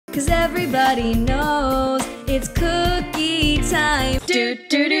'cause everybody knows it's cookie time. Do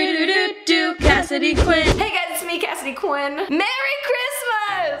do do do do do, Cassidy Quinn. Hey guys, it's me, Cassidy Quinn. Merry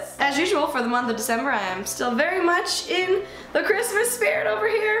Christmas! As usual, for the month of December, I am still very much in the Christmas spirit over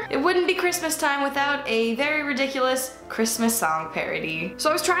here. It wouldn't be Christmas time without a very ridiculous Christmas song parody. So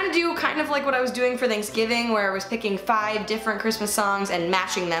I was trying to do kind of like what I was doing for Thanksgiving, where I was picking 5 different Christmas songs and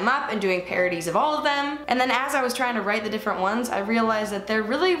mashing them up and doing parodies of all of them. And then as I was trying to write the different ones, I realized that there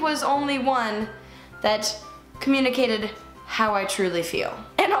really was only one that communicated how I truly feel,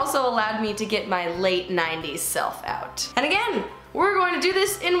 and also allowed me to get my late 90s self out. And again, we're going to do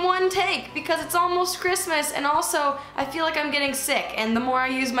this in one take because it's almost Christmas, and also I feel like I'm getting sick, and the more I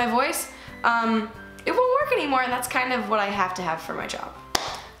use my voice, it won't work anymore, and that's kind of what I have to have for my job.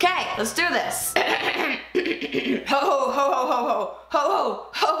 Okay, let's do this. Ho ho ho ho ho ho ho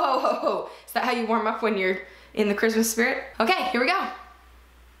ho ho ho ho. Is that how you warm up when you're in the Christmas spirit? Okay, here we go.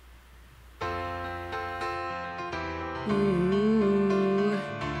 Ooh,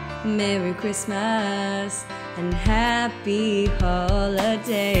 Merry Christmas and Happy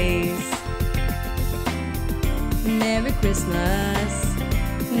Holidays. Merry Christmas,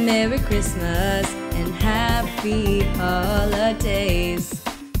 Merry Christmas and Happy Holidays.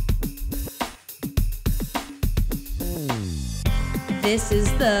 This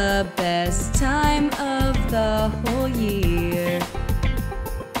is the best time of the whole year.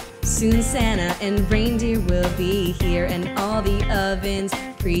 Soon Santa and reindeer will be here, and all the ovens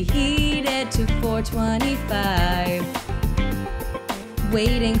preheated to 425.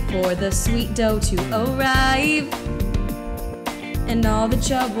 Waiting for the sweet dough to arrive, and all the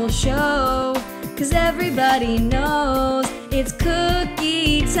chub will show, 'cause everybody knows it's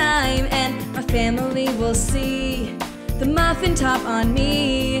cookie time, and my family will see the muffin top on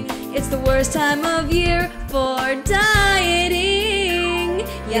me. It's the worst time of year for dieting.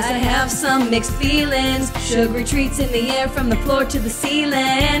 Yes, I have some mixed feelings. Sugary treats in the air from the floor to the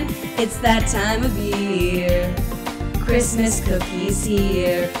ceiling. It's that time of year. Christmas cookies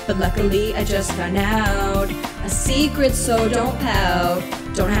here, but luckily I just found out a secret, so don't pout.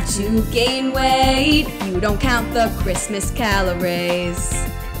 Don't have to gain weight. You don't count the Christmas calories.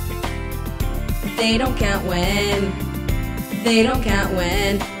 They don't count when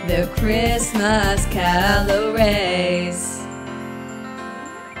the Christmas calories.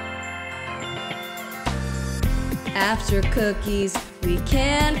 After cookies, we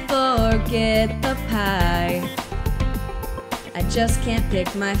can't forget the pie. I just can't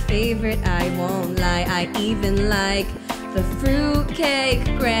pick my favorite, I won't lie. I even like the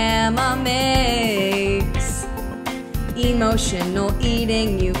fruitcake Grandma makes. Emotional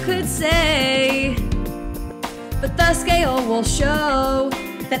eating, you could say, but the scale will show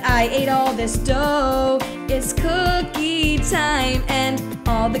that I ate all this dough. It's cookie time, and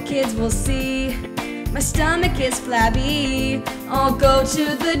all the kids will see my stomach is flabby. I'll go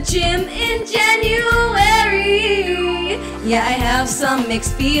to the gym in January. Yeah, I have some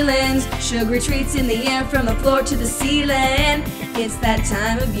mixed feelings. Sugary treats in the air from the floor to the ceiling. It's that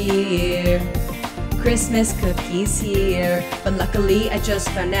time of year. Christmas cookies here, but luckily I just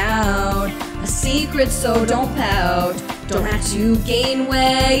found out a secret, so don't pout. Don't have to gain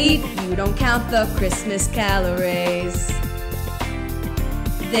weight. You don't count the Christmas calories.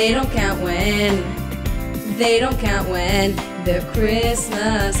 They don't count when the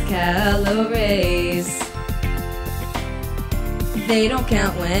Christmas calories. They don't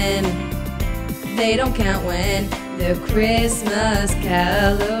count when the Christmas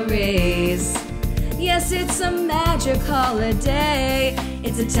calories. Yes, it's a magic holiday.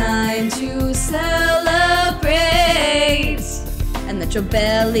 It's a time to celebrate, and let your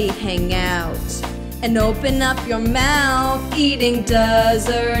belly hang out and open up your mouth. Eating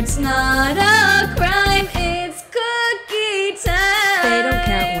dessert's not a crime. It's cookie time.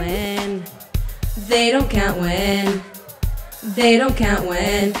 They don't count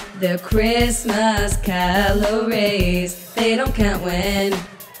when the Christmas calories. They don't count when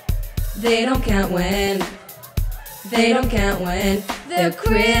the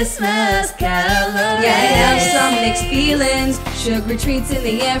Christmas calories. Yeah, I have some mixed feelings. Sugary treats in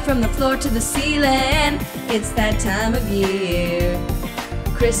the air from the floor to the ceiling. It's that time of year.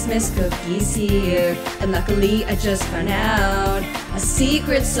 Christmas cookies here, and luckily I just found out a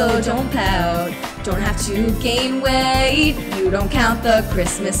secret, so don't pout. Don't have to gain weight. You don't count the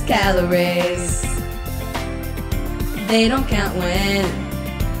Christmas calories. They don't count when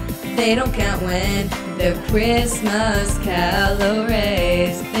the Christmas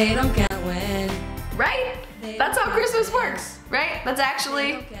calories. They don't count when. Right? That's how Christmas works, right? That's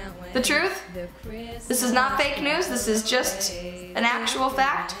actually the truth. This is not fake news. This is just an actual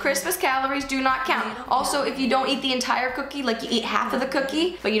fact. Christmas calories do not count. Also, if you don't eat the entire cookie, like you eat half of the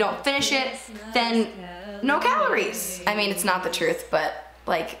cookie, but you don't finish it, then no calories. I mean, it's not the truth, but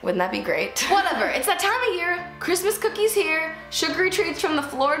like, wouldn't that be great? Whatever, it's that time of year. Christmas cookies here, sugary treats from the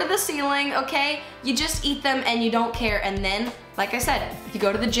floor to the ceiling, okay? You just eat them and you don't care, and then, like I said, you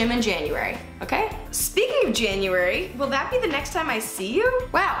go to the gym in January, okay? Speaking of January, will that be the next time I see you?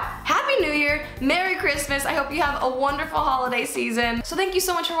 Wow, Happy New Year, Merry Christmas. I hope you have a wonderful holiday season. So thank you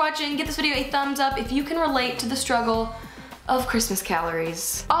so much for watching. Give this video a thumbs up if you can relate to the struggle of Christmas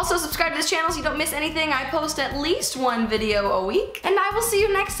calories. Also, subscribe to this channel so you don't miss anything. I post at least one video a week, and I will see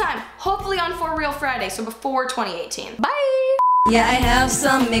you next time, hopefully on For Real Friday, so before 2018. Bye! Yeah, I have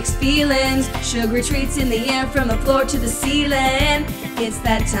some mixed feelings. Sugar treats in the air from the floor to the ceiling. It's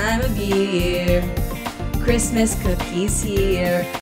that time of year. Christmas cookies here.